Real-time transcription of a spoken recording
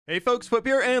Hey folks, fWhip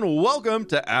here, and welcome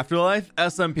to AfterLife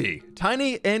SMP.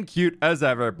 Tiny and cute as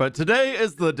ever, but today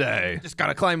is the day. Just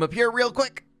gotta climb up here real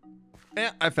quick.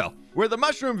 I fell. Where the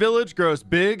mushroom village grows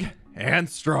big and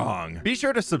strong. Be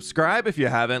sure to subscribe if you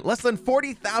haven't. Less than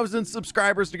 40,000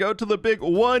 subscribers to go to the big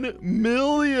 1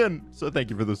 million. So thank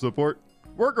you for the support.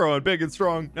 We're growing big and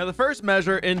strong. Now, the first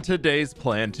measure in today's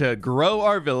plan to grow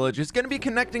our village is going to be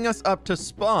connecting us up to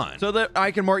spawn so that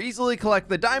I can more easily collect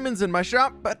the diamonds in my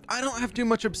shop, but I don't have too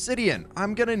much obsidian.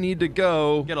 I'm going to need to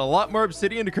go get a lot more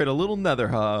obsidian to create a little nether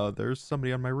hub. There's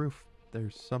somebody on my roof.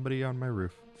 There's somebody on my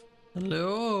roof.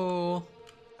 Hello?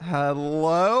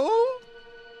 Hello?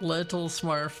 Little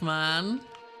Smurf man.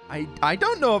 I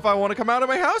don't know if I want to come out of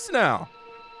my house now.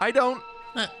 I don't.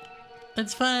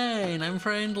 It's fine. I'm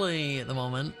friendly at the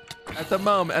moment. At the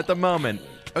moment.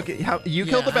 Okay, you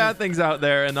kill the bad things out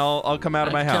there, and I'll come out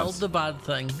of my house. I've killed the bad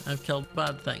thing. I've killed the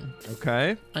bad thing.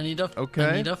 Okay. I need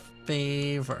a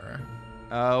favor.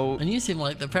 Oh. And you seem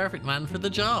like the perfect man for the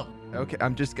job. Okay,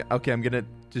 I'm gonna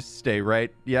just stay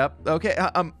right. Yep. Okay.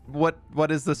 What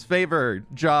is this favor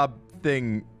job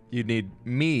thing you need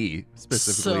me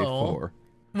specifically for?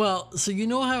 Well, so you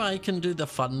know how I can do the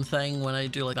fun thing when I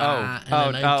do like that?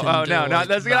 Okay.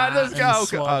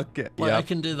 Well, I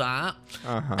can do that.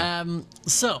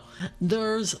 So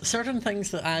there's certain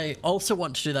things that I also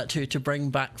want to do that to bring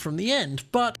back from the end.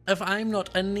 But if I'm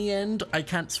not in the end, I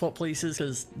can't swap places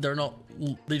because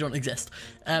they don't exist.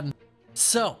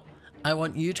 So I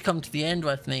want you to come to the end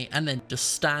with me and then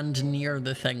just stand near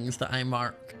the things that I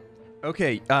mark.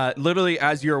 Okay, literally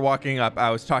as you were walking up,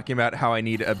 I was talking about how I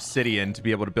need obsidian to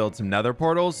be able to build some nether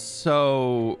portals,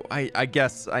 so I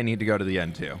guess I need to go to the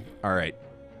end too. All right.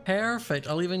 Perfect.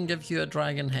 I'll even give you a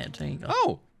dragon head. There you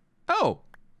go. Oh.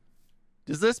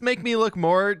 Does this make me look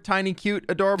more tiny, cute,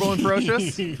 adorable, and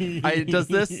ferocious? Does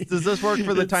this work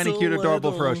for the tiny, cute,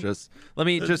 adorable, ferocious? Let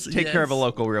me just take care of a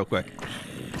local real quick.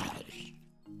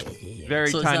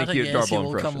 Very tiny, cute, adorable,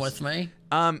 and ferocious. Come with me.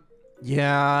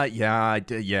 Yeah,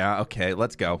 okay,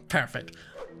 let's go. Perfect.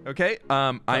 Okay,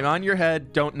 I'm on your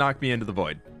head. Don't knock me into the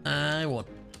void. I won't.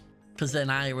 Because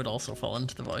then I would also fall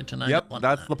into the void, and Yep,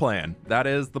 that's the plan. That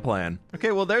is the plan.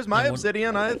 Okay, well, there's my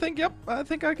obsidian. I think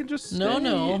I can just stay.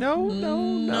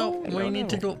 No. We need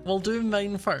to go. We'll do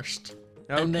mine first.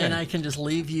 Okay. And then I can just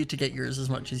leave you to get yours as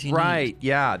much as you need. Right,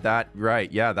 yeah,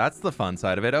 that's the fun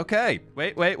side of it. Okay,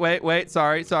 wait,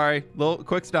 sorry. Little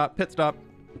quick stop, pit stop.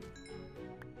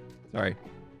 Sorry.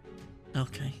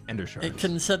 Okay. Ender shards. It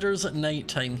considers it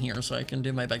nighttime here, so I can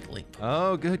do my big leap.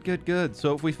 Oh, good.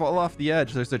 So if we fall off the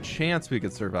edge, there's a chance we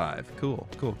could survive. Cool.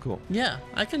 Yeah,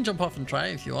 I can jump off and try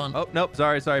if you want. Oh, nope.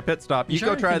 Sorry. Pit stop. You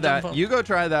go try that. You go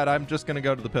try that. I'm just going to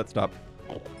go to the pit stop.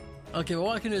 Okay, well,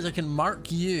 what I can do is I can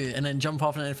mark you and then jump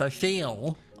off, and if I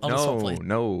fail, I'll just hopefully...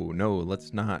 No.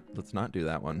 Let's not do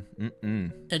that one.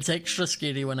 It's extra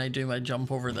scary when I do my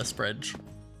jump over this bridge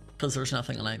because there's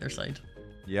nothing on either side.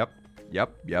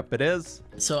 Yep, it is.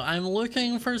 So I'm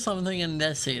looking for something in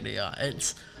this area.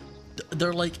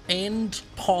 They're like end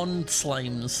pond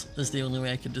slimes is the only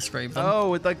way I could describe them. Oh,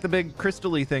 with like the big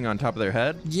crystal-y thing on top of their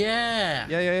head? Yeah.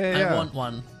 I want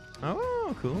one.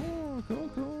 Oh, cool.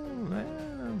 Yeah.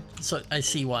 So I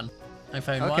see one. I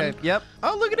found one. Okay, yep.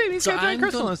 Oh, look at it. He's got a giant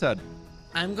crystal on his head.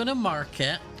 I'm going to mark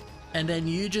it, and then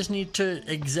you just need to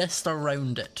exist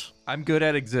around it. I'm good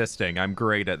at existing. I'm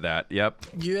great at that. Yep.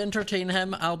 You entertain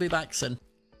him. I'll be back soon.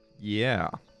 Yeah.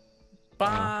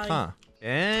 Bye.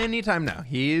 Anytime now.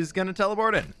 He's going to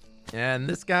teleport in. And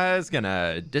this guy's going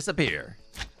to disappear.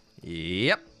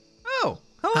 Yep. Oh,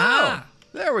 hello.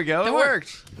 There we go. It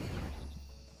worked.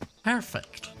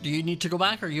 Perfect. Do you need to go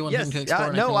back, or you want him to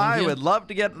explore? No, I would love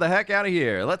to get the heck out of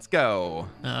here. Let's go.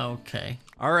 Okay.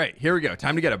 All right, here we go.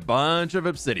 Time to get a bunch of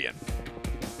obsidian.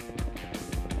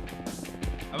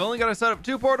 I've only got to set up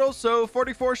 2 portals, so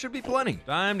 44 should be plenty.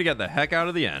 Time to get the heck out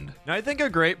of the end. Now, I think a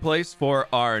great place for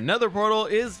our nether portal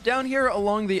is down here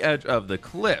along the edge of the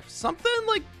cliff. Something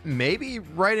like maybe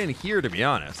right in here, to be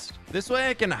honest. This way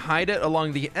I can hide it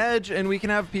along the edge, and we can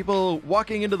have people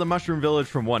walking into the mushroom village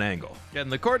from one angle. Getting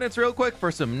the coordinates real quick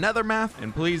for some nether math,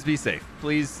 and please be safe.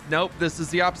 Please, nope, this is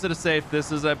the opposite of safe.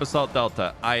 This is a basalt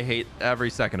delta. I hate every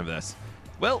second of this.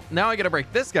 Well, now I gotta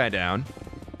break this guy down.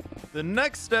 The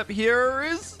next step here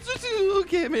is...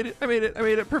 Okay, I made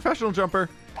it. Professional jumper.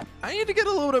 I need to get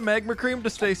a load of magma cream to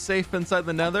stay safe inside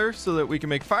the nether so that we can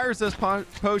make fire resist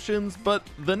potions, but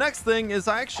the next thing is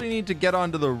I actually need to get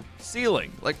onto the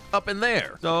ceiling, like up in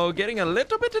there. So getting a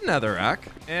little bit of netherrack,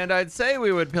 and I'd say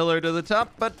we would pillar to the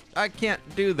top, but I can't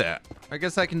do that. I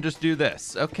guess I can just do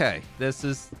this. Okay, this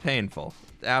is painful.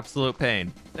 Absolute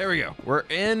pain. There we go. We're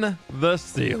in the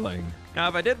ceiling. Now,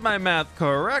 if I did my math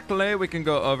correctly, we can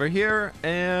go over here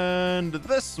and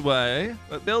this way.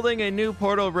 But building a new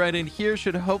portal right in here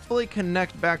should hopefully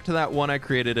connect back to that one I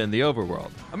created in the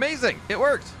overworld. Amazing, it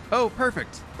worked. Oh,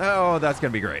 perfect. Oh, that's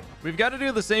gonna be great. We've got to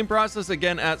do the same process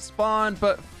again at spawn,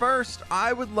 but first,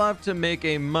 I would love to make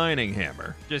a mining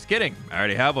hammer. Just kidding, I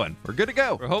already have one. We're good to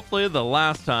go. For hopefully the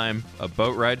last time, a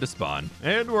boat ride to spawn.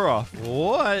 And we're off.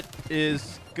 What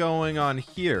is going on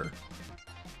here?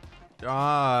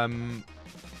 I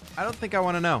don't think I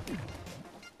want to know.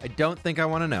 I don't think I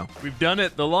want to know. We've done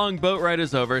it. The long boat ride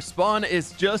is over. Spawn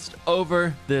is just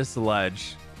over this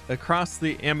ledge across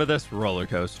the amethyst roller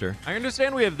coaster. I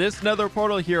understand we have this nether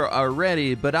portal here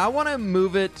already, but I want to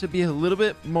move it to be a little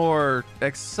bit more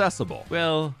accessible.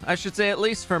 Well, I should say at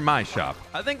least for my shop.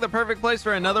 I think the perfect place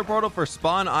for another portal for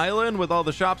Spawn Island with all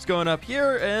the shops going up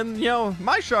here and, you know,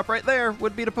 my shop right there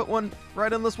would be to put one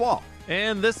right in this wall.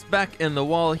 And this back in the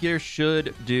wall here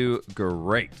should do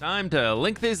great. Time to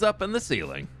link these up in the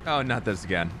ceiling. Oh, not this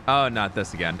again. Oh, not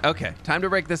this again. Okay, time to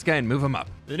break this guy and move him up.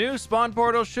 The new spawn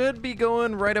portal should be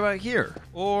going right about here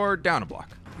or down a block.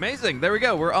 Amazing, there we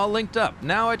go. We're all linked up.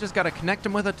 Now I just gotta connect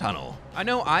them with a tunnel. I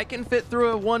know I can fit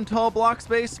through a one tall block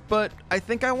space, but I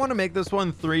think I want to make this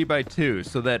one 3 by 2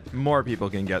 so that more people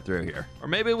can get through here. Or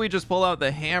maybe we just pull out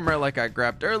the hammer like I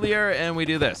grabbed earlier and we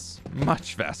do this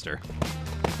much faster.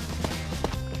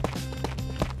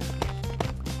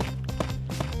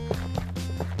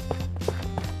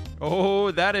 Oh,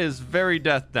 that is very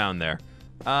death down there.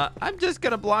 I'm just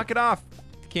gonna block it off.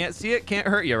 Can't see it, can't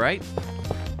hurt you, right?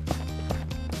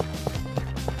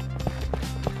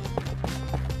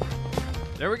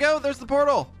 There we go, there's the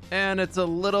portal. And it's a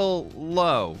little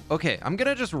low. Okay, I'm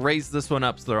gonna just raise this one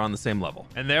up so they're on the same level.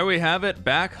 And there we have it,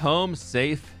 back home,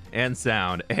 safe and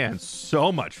sound, and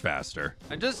so much faster.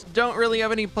 I just don't really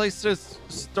have any place to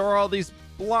store all these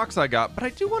blocks I got, but I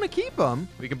do want to keep them.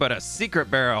 We can put a secret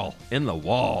barrel in the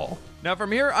wall. Now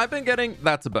from here, I've been getting,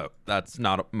 that's a boat. That's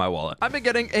not my wallet. I've been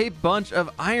getting a bunch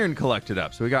of iron collected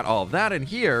up. So we got all of that in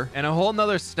here and a whole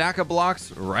nother stack of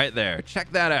blocks right there.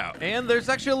 Check that out. And there's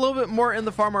actually a little bit more in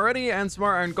the farm already and some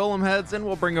more iron golem heads, and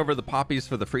we'll bring over the poppies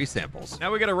for the free samples.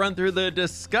 Now we got to run through the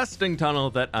disgusting tunnel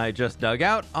that I just dug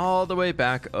out all the way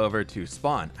back over to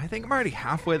spawn. I think I'm already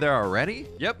halfway there already.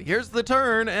 Yep, here's the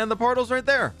turn and the portal's right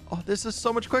there. Oh, this is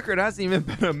so much quicker. It hasn't even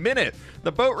been a minute.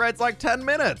 The boat ride's like 10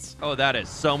 minutes. Oh, that is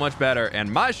so much better.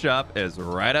 And my shop is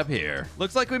right up here.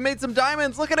 Looks like we made some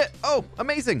diamonds. Look at it. Oh,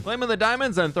 amazing. Claiming the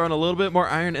diamonds and throwing a little bit more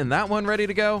iron in that one ready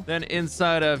to go. Then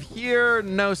inside of here,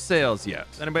 no sales yet.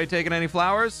 Anybody taking any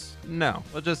flowers? No.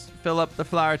 We'll just fill up the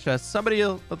flower chest. Somebody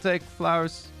will take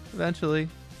flowers eventually,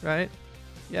 right?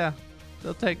 Yeah.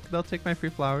 They'll take my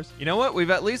free flowers. You know what? We've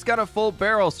at least got a full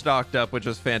barrel stocked up, which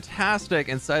is fantastic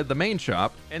inside the main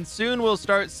shop. And soon we'll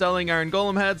start selling iron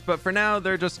golem heads, but for now,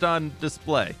 they're just on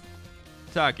display,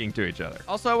 talking to each other.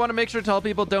 Also, I want to make sure to tell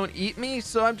people don't eat me,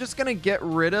 so I'm just gonna get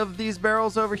rid of these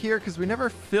barrels over here because we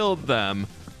never filled them.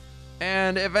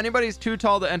 And if anybody's too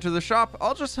tall to enter the shop,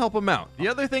 I'll just help them out. The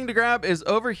other thing to grab is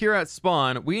over here at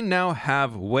spawn, we now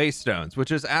have waystones, which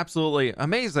is absolutely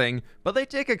amazing, but they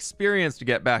take experience to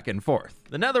get back and forth.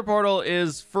 The nether portal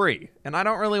is free, and I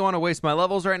don't really want to waste my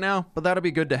levels right now, but that'll be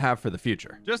good to have for the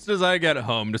future. Just as I get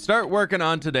home to start working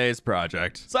on today's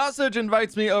project, Sausage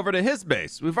invites me over to his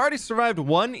base. We've already survived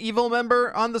one evil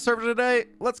member on the server today.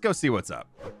 Let's go see what's up.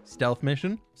 Stealth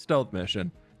mission? Stealth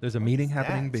mission. There's a meeting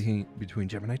happening between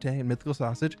Gemini Day and Mythical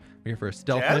Sausage. We're here for a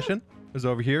stealth mission. Who's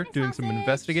over here doing some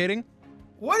investigating.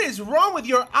 What is wrong with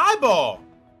your eyeball?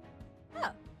 Oh,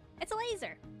 it's a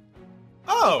laser.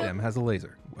 Oh. Dem has a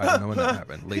laser. I don't know when that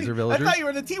happened. Laser villagers? I thought you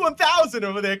were the T-1000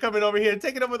 over there coming over here and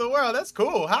taking over the world. That's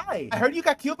cool. Hi. I heard you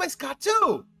got killed by Scott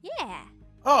too. Yeah.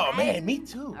 Oh, man, me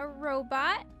too. A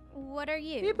robot? What are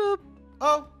you? Beep boop.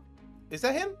 Oh, is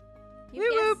that him?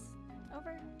 You guess.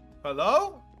 Over.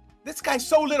 Hello? This guy's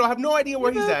so little. I have no idea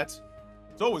where he's at.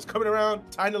 He's always coming around,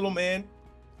 tiny little man.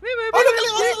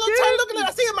 Oh, look at it.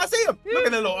 I see him. I see him. Look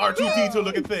at that little R2D2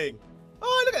 looking thing.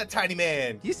 Oh, look at that tiny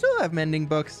man. Do you still have mending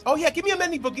books? Oh, yeah. Give me a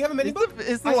mending book. You have a mending book?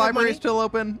 Is the library still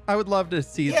open? I would love to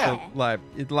see the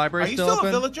library. Are you still open?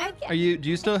 a villager? Do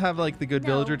you still have like the good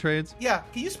villager trades? Yeah.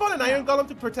 Can you spawn an iron golem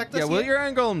to protect us? Yeah, will your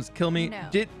iron golems kill me? No.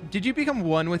 Did you become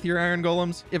one with your iron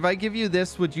golems? If I give you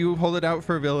this, would you hold it out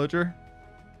for a villager?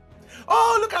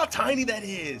 Oh, look how tiny that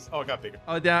is. Oh, it got bigger.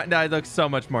 Oh, that looks so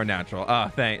much more natural.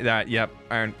 Oh, thank that. Yep.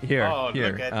 Iron here. Oh,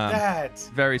 here. look at that.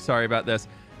 Very sorry about this.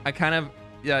 I kind of,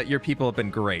 your people have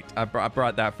been great. I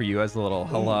brought that for you as a little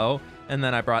hello, and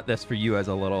then I brought this for you as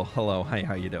a little hello. Hey,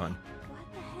 how you doing?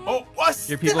 Oh, what's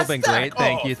Your people have been great.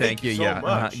 Thank you. Thank you so yeah.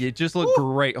 much. You just look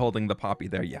great holding the poppy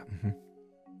there. Yeah.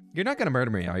 You're not gonna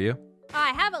murder me, are you?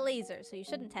 I have a laser, so you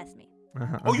shouldn't test me.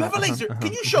 Oh, you have a laser.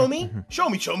 Can you show me? Show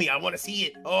me. I want to see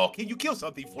it. Oh, can you kill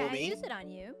something for Can I me? use it on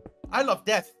you? I love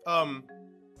death.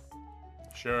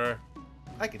 Sure.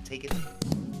 I can take it.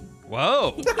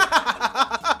 Whoa.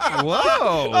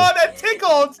 Whoa. Oh, that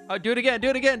tickled. Oh, do it again.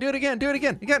 Again. Do it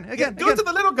to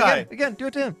the little guy. Again. Do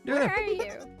it to him. Do it Where to are him.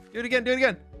 you? Do it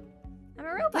again. I'm a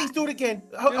robot. Please do it again.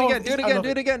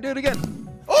 Do it again.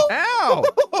 Oh. Ow.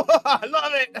 I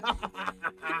love it.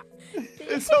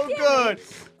 It's so good.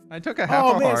 I took a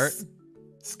half a heart.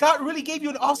 Scott really gave you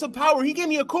an awesome power. He gave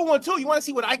me a cool one too. You want to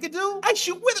see what I could do? I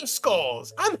shoot wither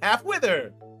skulls. I'm half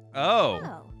wither.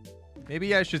 Oh.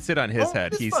 Maybe I should sit on his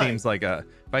head. He seems like if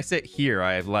I sit here,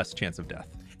 I have less chance of death.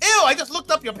 Ew, I just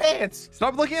looked up your pants.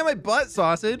 Stop looking at my butt,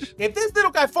 sausage. If this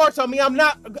little guy farts on me, I'm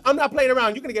not playing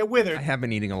around. You're gonna get withered. I have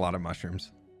been eating a lot of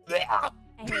mushrooms. I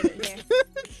hate it here.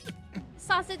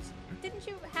 Sausage, didn't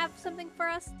you have something for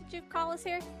us? Did you call us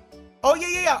here? Oh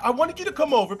yeah. I wanted you to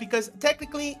come over because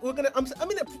technically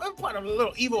I'm part of a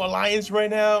little evil alliance right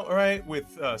now, all right,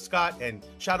 with Scott and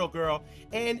Shadow Girl,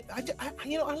 and I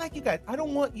like you guys. I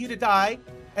don't want you to die,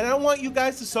 and I don't want you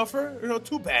guys to suffer,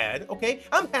 too bad. Okay,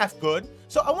 I'm half good,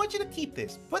 so I want you to keep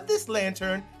this. Put this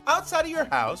lantern outside of your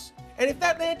house, and if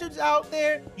that lantern's out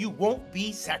there, you won't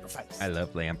be sacrificed. I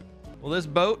love lamp. Well, this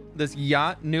boat, this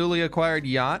yacht, newly acquired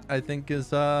yacht, I think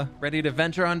is ready to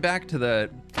venture on back to the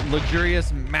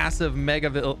luxurious, massive mega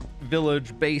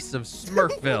village base of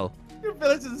Smurfville. Your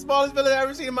village is the smallest village I've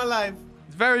ever seen in my life.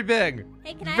 It's very big.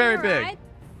 Hey, can I very have a big. ride?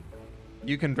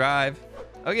 You can drive.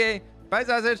 Okay, bye,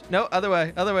 sausage. No, other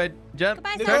way. Jump.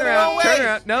 Goodbye, You're Turn going the around. wrong way. Turn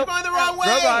around. No. You're going the wrong way.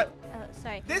 Robot. Oh,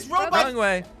 sorry. This robot. Wrong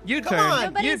way. Come on.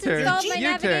 Nobody's installed my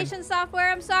navigation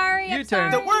software. I'm sorry. I'm U-turn.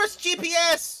 The sorry. worst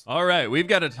GPS. All right, we've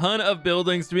got a ton of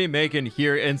buildings to be making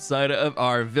here inside of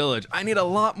our village. I need a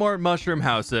lot more mushroom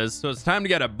houses, so it's time to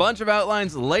get a bunch of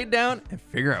outlines laid down and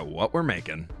figure out what we're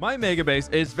making. My mega base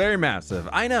is very massive,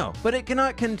 I know, but it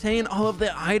cannot contain all of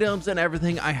the items and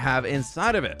everything I have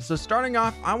inside of it. So starting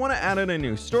off, I want to add in a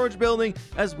new storage building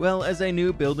as well as a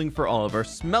new building for all of our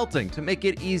smelting to make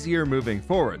it easier moving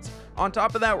forwards. On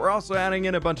top of that, we're also adding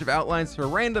in a bunch of outlines for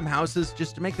random houses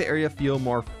just to make the area feel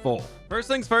more full. First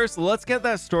things first, let's get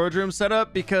that storage room set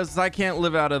up because I can't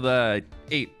live out of the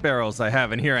 8 barrels I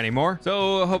have in here anymore.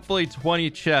 So hopefully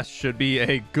 20 chests should be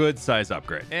a good size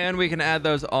upgrade. And we can add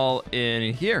those all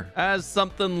in here as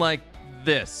something like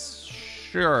this.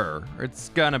 Sure, it's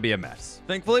gonna be a mess.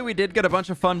 Thankfully, we did get a bunch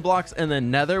of fun blocks in the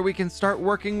nether we can start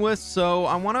working with, so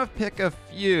I want to pick a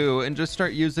few and just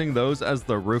start using those as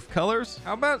the roof colors.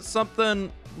 How about something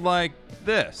like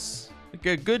this? Like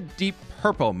a good deep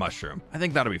purple mushroom. I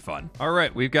think that'll be fun. All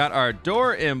right, we've got our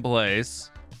door in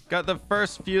place. Got the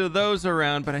first few of those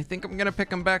around, but I think I'm gonna pick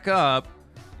them back up.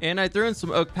 And I threw in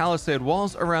some oak palisade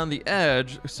walls around the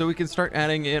edge so we can start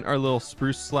adding in our little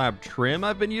spruce slab trim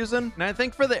I've been using. And I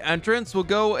think for the entrance, we'll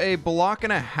go 1.5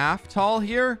 blocks tall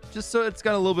here, just so it's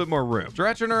got a little bit more room.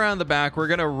 Stretching around the back, we're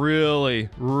gonna really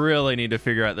need to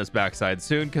figure out this backside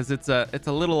soon because it's a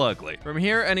little ugly. From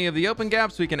here, any of the open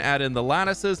gaps, we can add in the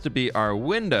lattices to be our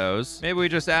windows. Maybe we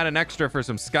just add an extra for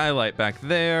some skylight back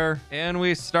there. And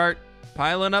we start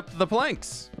piling up the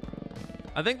planks.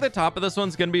 I think the top of this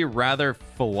one's gonna be rather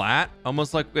flat,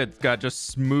 almost like it's got just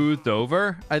smoothed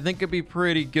over. I think it'd be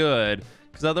pretty good,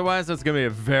 because otherwise it's gonna be a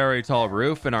very tall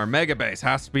roof and our mega base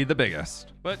has to be the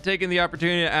biggest. But taking the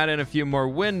opportunity to add in a few more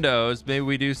windows, maybe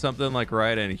we do something like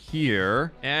right in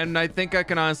here. And I think I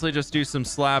can honestly just do some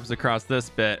slabs across this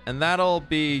bit, and that'll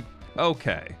be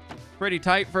okay. Pretty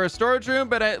tight for a storage room,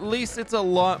 but at least it's a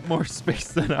lot more space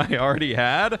than I already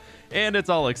had, and it's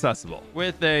all accessible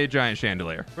with a giant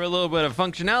chandelier. For a little bit of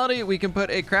functionality, we can put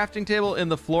a crafting table in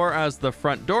the floor as the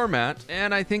front doormat,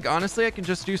 and I think honestly I can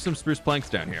just do some spruce planks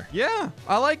down here. Yeah,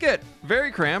 I like it.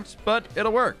 Very cramped, but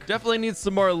it'll work. Definitely needs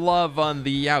some more love on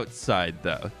the outside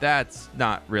though. That's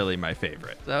not really my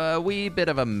favorite. A wee bit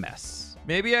of a mess.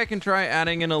 Maybe I can try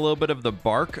adding in a little bit of the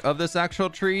bark of this actual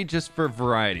tree just for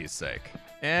variety's sake.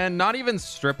 And not even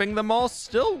stripping them all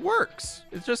still works.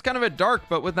 It's just kind of a dark,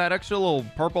 but with that extra little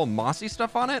purple mossy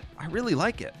stuff on it, I really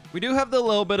like it. We do have the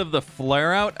little bit of the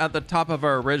flare out at the top of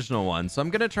our original one, so I'm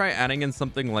gonna try adding in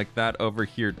something like that over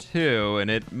here too,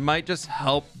 and it might just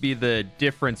help be the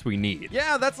difference we need.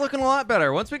 Yeah, that's looking a lot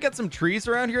better. Once we get some trees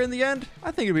around here in the end,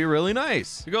 I think it'd be really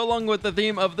nice. To go along with the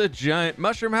theme of the giant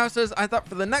mushroom houses, I thought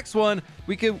for the next one,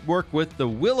 we could work with the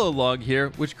willow log here,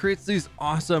 which creates these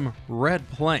awesome red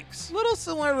planks. Little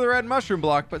similar to the red mushroom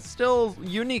block, but still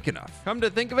unique enough. Come to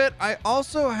think of it, I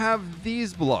also have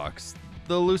these blocks,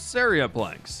 the Luceria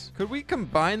planks. Could we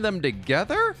combine them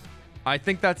together? I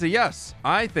think that's a yes.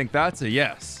 I think that's a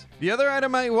yes. The other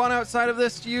item I want outside of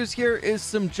this to use here is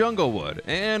some jungle wood,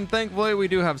 and thankfully we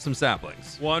do have some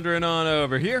saplings. Wandering on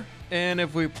over here, and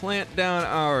if we plant down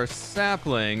our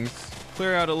saplings,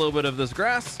 clear out a little bit of this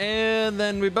grass, and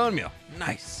then we bone meal.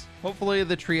 Nice. Hopefully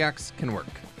the tree axe can work.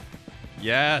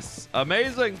 Yes,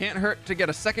 amazing. Can't hurt to get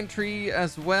a second tree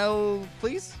as well,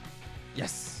 please.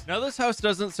 Yes. Now this house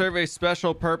doesn't serve a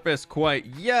special purpose quite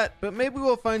yet, but maybe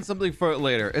we'll find something for it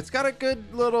later. It's got a good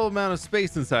little amount of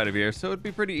space inside of here, so it'd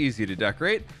be pretty easy to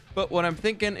decorate. But what I'm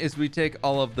thinking is we take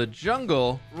all of the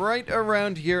jungle right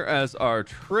around here as our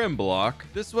trim block.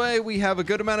 This way we have a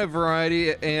good amount of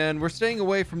variety and we're staying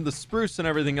away from the spruce and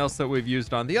everything else that we've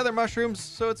used on the other mushrooms,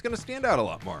 so it's going to stand out a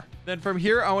lot more. Then from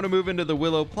here, I want to move into the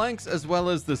willow planks as well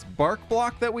as this bark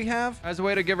block that we have as a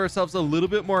way to give ourselves a little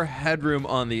bit more headroom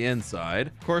on the inside.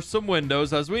 Of course, some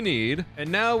windows as we need. And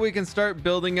now we can start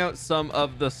building out some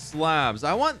of the slabs.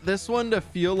 I want this one to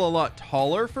feel a lot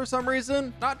taller for some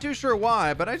reason. Not too sure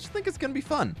why, but I just think it's gonna be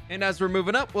fun. And as we're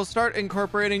moving up, we'll start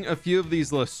incorporating a few of these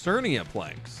Lucernia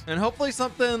planks. And hopefully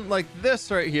something like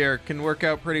this right here can work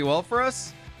out pretty well for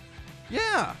us.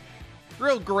 Yeah.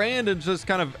 Real grand and just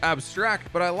kind of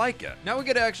abstract, but I like it. Now we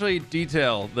get to actually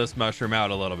detail this mushroom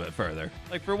out a little bit further.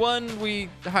 Like for one, we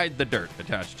hide the dirt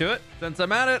attached to it. Since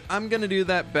I'm at it, I'm gonna do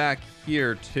that back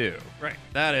here too. Right,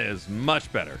 that is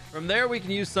much better. From there, we can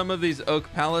use some of these oak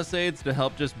palisades to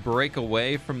help just break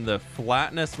away from the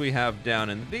flatness we have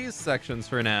down in these sections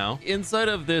for now. Inside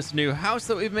of this new house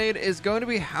that we've made is going to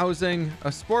be housing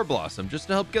a spore blossom just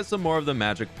to help get some more of the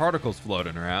magic particles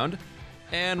floating around.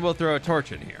 And we'll throw a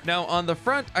torch in here. Now on the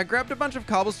front, I grabbed a bunch of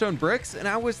cobblestone bricks and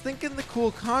I was thinking the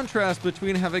cool contrast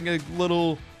between having a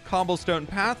little cobblestone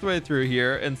pathway through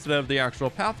here instead of the actual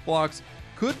path blocks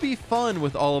could be fun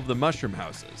with all of the mushroom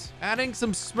houses. Adding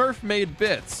some Smurf made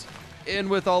bits in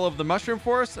with all of the mushroom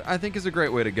forest, I think is a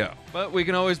great way to go. But we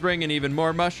can always bring in even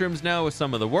more mushrooms now with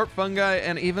some of the warp fungi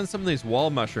and even some of these wall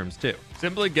mushrooms too.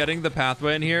 Simply getting the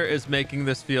pathway in here is making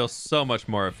this feel so much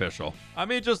more official. I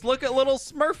mean, just look at little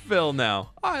Smurfville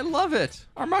now. I love it.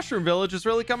 Our mushroom village is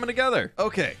really coming together.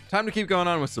 Okay, time to keep going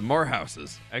on with some more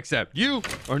houses. Except you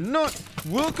are not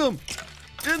welcome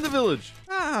in the village.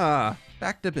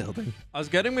 Back to building. I was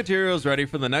getting materials ready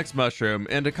for the next mushroom,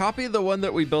 and to copy the one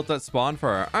that we built at spawn for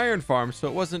our iron farm so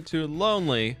it wasn't too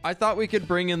lonely, I thought we could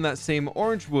bring in that same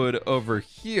orange wood over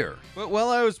here. But while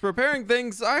I was preparing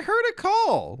things, I heard a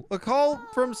call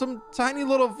from some tiny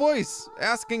little voice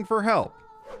asking for help.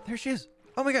 There she is.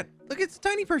 Oh my God, look, it's a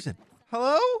tiny person.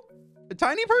 Hello? A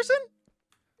tiny person?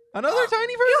 Another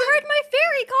tiny person? You heard my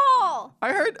fairy call.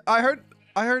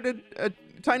 I heard a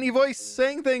tiny voice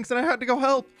saying things and I had to go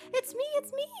help. It's me.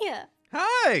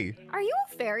 Hi. Are you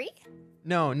a fairy?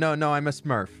 No, I'm a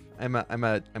Smurf. I'm a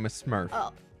Smurf.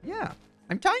 Oh. Yeah,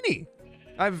 I'm tiny.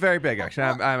 I'm very big actually.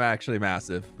 I'm actually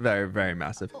massive. Very, very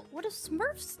massive. What do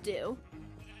Smurfs do?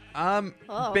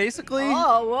 Basically.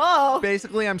 Oh, whoa.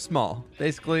 Basically, I'm small.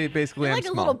 Basically, You're I'm like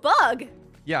small. a little bug.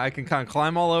 Yeah, I can kind of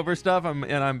climb all over stuff. And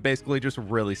I'm basically just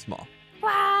really small.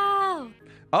 Wow.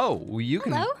 Oh, you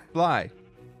can Hello? fly.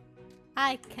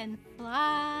 I can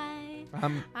fly. I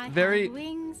have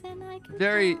wings and I can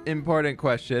Very fly. important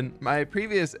question. My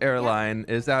previous airline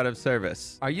is out of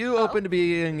service. Are you open to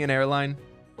being an airline?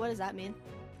 What does that mean?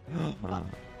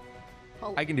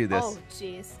 I can do this. Oh,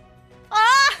 jeez.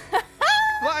 Ah!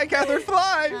 Fly, Catherine,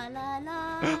 fly! La, la,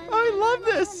 la, I love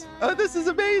this. Oh, this is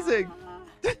amazing.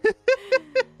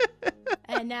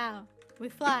 And now we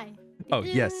fly. Oh,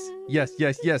 yes.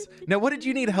 Now, what did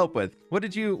you need help with? What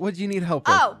did you need help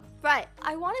with? Oh, right.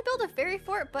 I want to build a fairy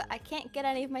fort, but I can't get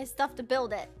any of my stuff to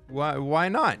build it. Why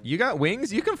not? You got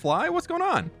wings? You can fly? What's going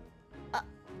on?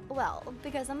 Well,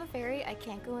 because I'm a fairy, I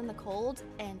can't go in the cold,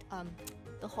 and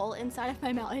the whole inside of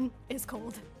my mountain is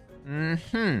cold. You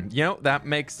know, that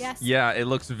makes... Yes. Yeah, it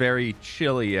looks very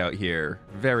chilly out here.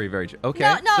 Very, very chilly.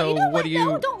 Okay, No, so you know what do you...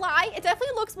 No, don't lie. It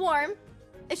definitely looks warm.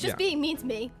 It's just Yeah. being mean to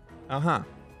me. Uh-huh.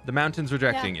 The mountain's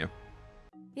rejecting you.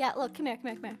 Yeah, look, come here.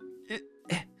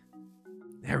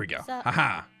 There we go. So-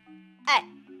 Haha. Hey.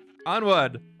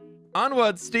 Onward,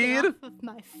 Get steed. off of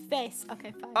my face.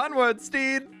 Okay, fine. Onward,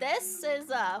 steed. This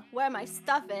is where my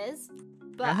stuff is,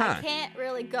 but Uh-huh. I can't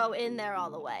really go in there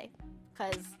all the way,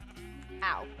 cause,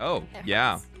 ow. Oh, It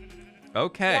yeah. hurts.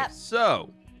 Okay, Yep. so...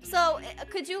 So,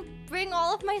 could you bring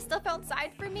all of my stuff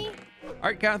outside for me? All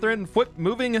right, Catherine, fWhip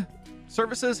moving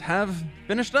services have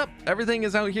finished up. Everything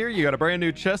is out here. You got a brand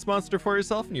new chest monster for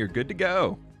yourself, and you're good to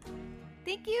go.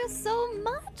 Thank you so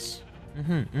much.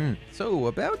 So,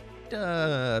 about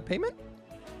payment?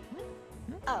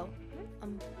 Oh,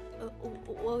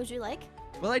 what would you like?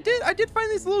 Well, I did find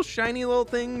these little shiny little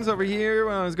things over here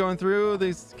when I was going through.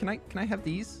 These, can I have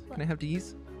these? Can I have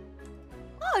these?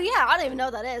 Oh, yeah. I don't even know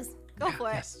what that is. Go for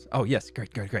it. Yes. Oh, yes. Great.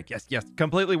 Yes.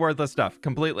 Completely worthless stuff.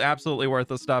 Completely, absolutely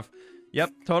worthless stuff. Yep.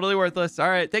 Totally worthless. All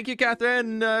right. Thank you,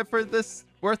 Catherine, for this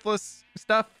worthless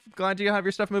stuff. Glad you have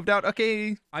your stuff moved out.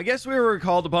 Okay. I guess we were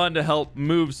called upon to help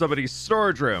move somebody's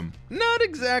storage room. Not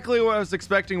exactly what I was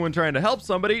expecting when trying to help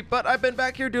somebody, but I've been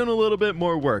back here doing a little bit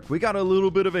more work. We got a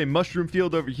little bit of a mushroom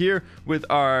field over here with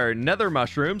our nether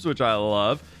mushrooms, which I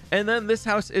love. And then this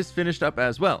house is finished up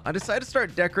as well. I decided to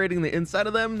start decorating the inside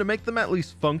of them to make them at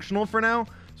least functional for now.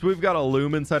 So we've got a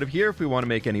loom inside of here if we want to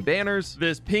make any banners.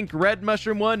 This pink red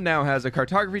mushroom one now has a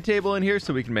cartography table in here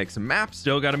so we can make some maps.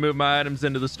 Still got to move my items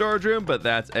into the storage room, but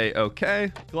that's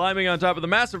a-okay. Climbing on top of the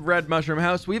massive red mushroom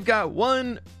house, we've got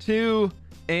 1, 2,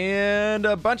 and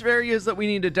a bunch of areas that we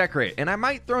need to decorate. And I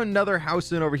might throw another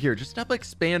house in over here just to help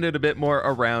expand it a bit more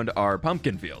around our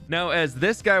pumpkin field. Now, as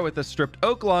this guy with the stripped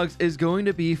oak logs is going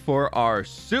to be for our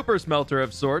super smelter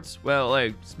of sorts, well,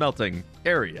 a smelting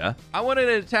area, I wanted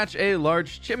to attach a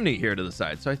large chimney here to the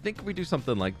side. So I think if we do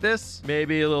something like this,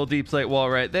 maybe a little deep slate wall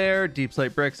right there, deep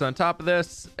slate bricks on top of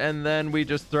this, and then we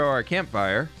just throw our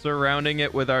campfire, surrounding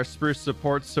it with our spruce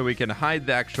supports so we can hide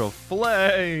the actual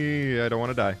flame. I don't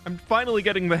want to die. I'm finally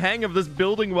getting the hang of this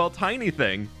building while tiny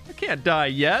thing. I can't die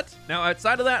yet. Now,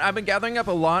 outside of that, I've been gathering up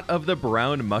a lot of the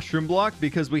brown mushroom block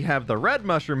because we have the red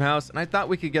mushroom house, and I thought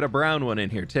we could get a brown one in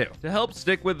here too. To help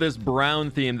stick with this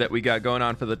brown theme that we got going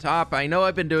on for the top, I know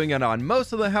I've been doing it on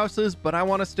most of the houses, but I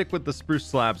want to stick with the spruce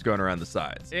slabs going around the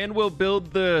sides. And we'll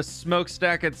build the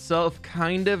smokestack itself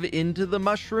kind of into the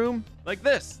mushroom like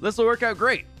this. This will work out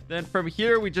great. Then from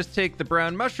here, we just take the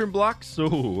brown mushroom blocks.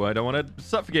 So I don't want to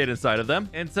suffocate inside of them.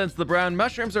 And since the brown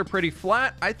mushrooms are pretty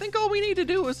flat, I think all we need to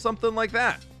do is something like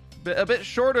that. A bit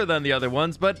shorter than the other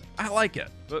ones, but I like it.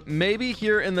 But maybe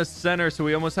here in the center, so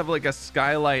we almost have like a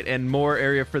skylight and more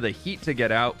area for the heat to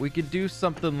get out, we could do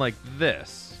something like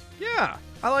this. Yeah,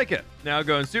 I like it. Now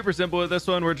going super simple with this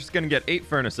one, we're just gonna get 8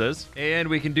 furnaces, and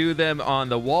we can do them on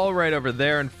the wall right over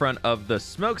there in front of the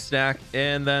smokestack,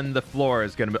 and then the floor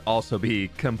is gonna also be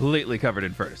completely covered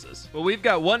in furnaces. But we've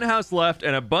got one house left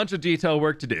and a bunch of detail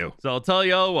work to do. So I'll tell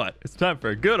y'all what, it's time for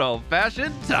a good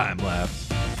old-fashioned time lapse.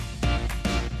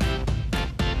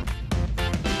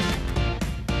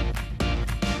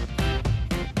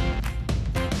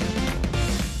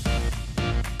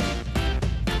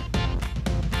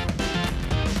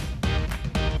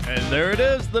 There it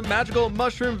is. The magical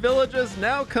mushroom village is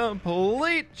now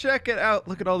complete. Check it out.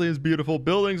 Look at all these beautiful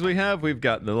buildings we have. We've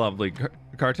got the lovely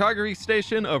cartography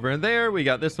station over there. We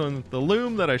got this one with the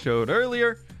loom that I showed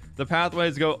earlier. The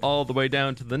pathways go all the way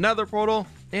down to the nether portal.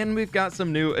 And we've got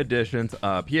some new additions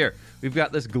up here. We've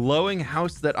got this glowing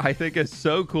house that I think is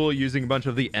so cool using a bunch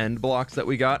of the end blocks that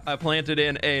we got. I planted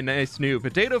in a nice new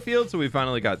potato field, so we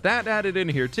finally got that added in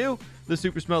here too. The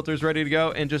super smelter is ready to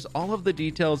go, and just all of the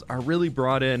details are really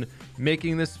brought in,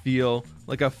 making this feel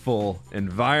like a full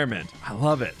environment. I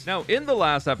love it. Now, in the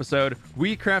last episode,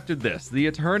 we crafted this, the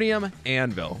Eternium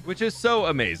Anvil, which is so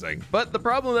amazing. But the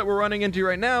problem that we're running into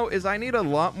right now is I need a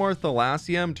lot more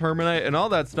Thalassium, Terminite, and all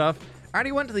that stuff. I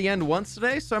already went to the end once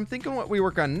today, so I'm thinking what we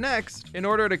work on next. In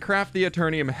order to craft the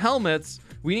Eternium helmets,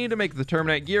 we need to make the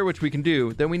Terminite gear, which we can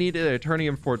do. Then we need the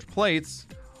Eternium forged plates,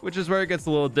 which is where it gets a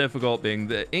little difficult, being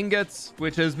the ingots,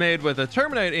 which is made with a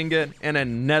Terminite ingot and a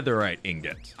Netherite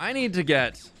ingot. I need to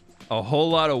get a whole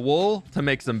lot of wool to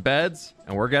make some beds,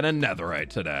 and we're getting Netherite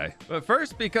today. But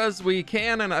first, because we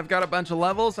can, and I've got a bunch of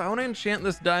levels, I want to enchant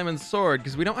this diamond sword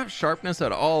because we don't have sharpness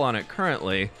at all on it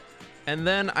currently. And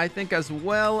then I think as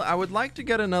well, I would like to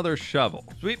get another shovel.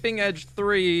 Sweeping edge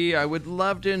 3, I would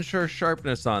love to ensure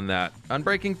sharpness on that.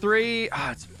 Unbreaking 3,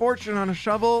 it's fortune on a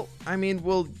shovel. I mean,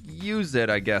 we'll use it,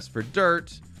 I guess, for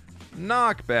dirt.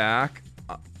 Knockback.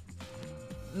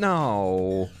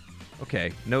 No.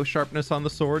 Okay, no sharpness on the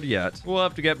sword yet. We'll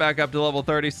have to get back up to level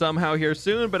 30 somehow here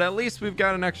soon, but at least we've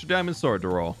got an extra diamond sword to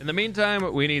roll. In the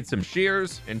meantime, we need some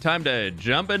shears and time to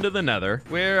jump into the nether,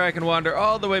 where I can wander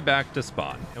all the way back to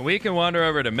spawn. And we can wander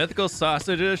over to Mythical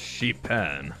Sausage's sheep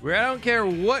pen, where I don't care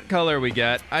what color we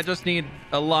get, I just need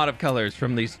a lot of colors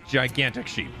from these gigantic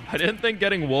sheep. I didn't think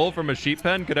getting wool from a sheep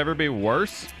pen could ever be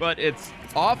worse, but it's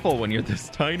awful when you're this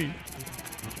tiny.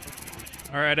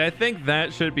 All right, I think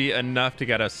that should be enough to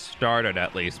get us started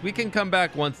at least. We can come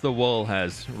back once the wool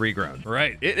has regrown.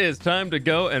 Right, it is time to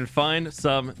go and find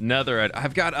some netherite.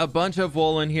 I've got a bunch of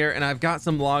wool in here and I've got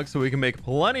some logs so we can make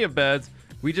plenty of beds.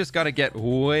 We just got to get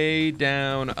way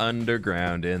down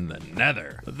underground in the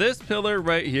nether. This pillar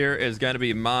right here is going to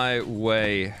be my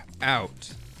way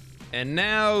out. And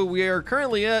now we are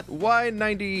currently at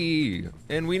Y90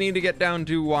 and we need to get down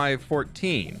to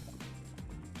Y14.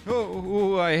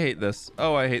 Oh, I hate this.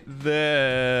 Oh, I hate this.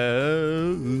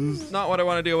 Not what I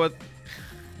want to deal with.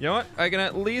 You know what? I can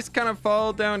at least kind of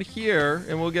fall down here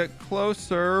and we'll get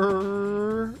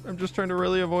closer. I'm just trying to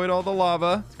really avoid all the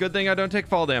lava. It's a good thing I don't take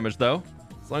fall damage though.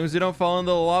 As long as you don't fall into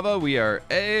the lava, we are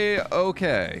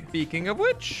A-okay. Speaking of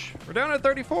which, we're down at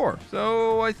 34.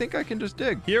 So I think I can just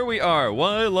dig. Here we are,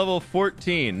 Y level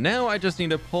 14. Now I just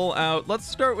need to pull out, let's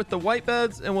start with the white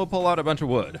beds and we'll pull out a bunch of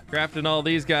wood. Crafting all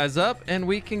these guys up and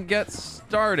we can get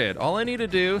started. All I need to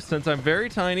do, since I'm very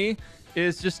tiny,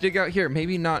 is just dig out here.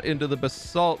 Maybe not into the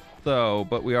basalt though,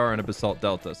 but we are in a basalt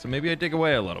delta. So maybe I dig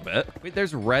away a little bit. Wait,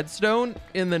 there's redstone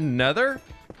in the nether?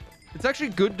 It's actually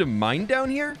good to mine down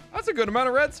here. That's a good amount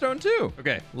of redstone too.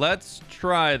 Okay, let's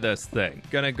try this thing.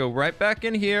 Gonna go right back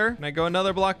in here. Can I go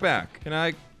another block back? Can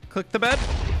I click the bed?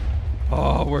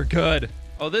 Oh, we're good.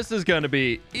 Oh, this is gonna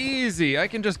be easy. I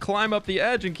can just climb up the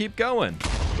edge and keep going.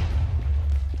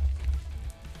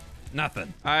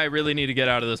 Nothing. I really need to get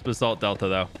out of this basalt delta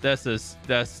though.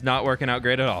 That's not working out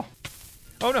great at all.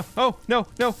 Oh no, oh no,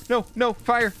 no, no, no,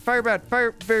 fire bad,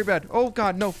 fire very bad. Oh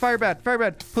God, no, fire bad,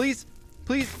 please,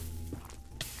 please,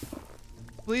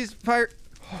 please fire.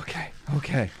 Okay,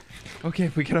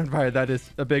 if we get on fire, that is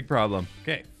a big problem.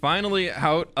 Okay, finally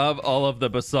out of all of the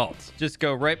basalt. Just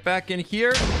go right back in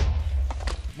here.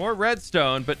 More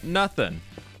redstone, but nothing.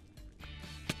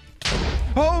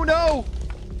 Oh no!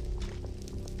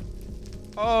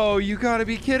 Oh, you gotta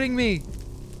be kidding me.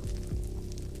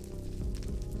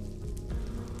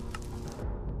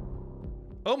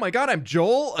 Oh my God, I'm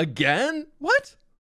Joel again? What?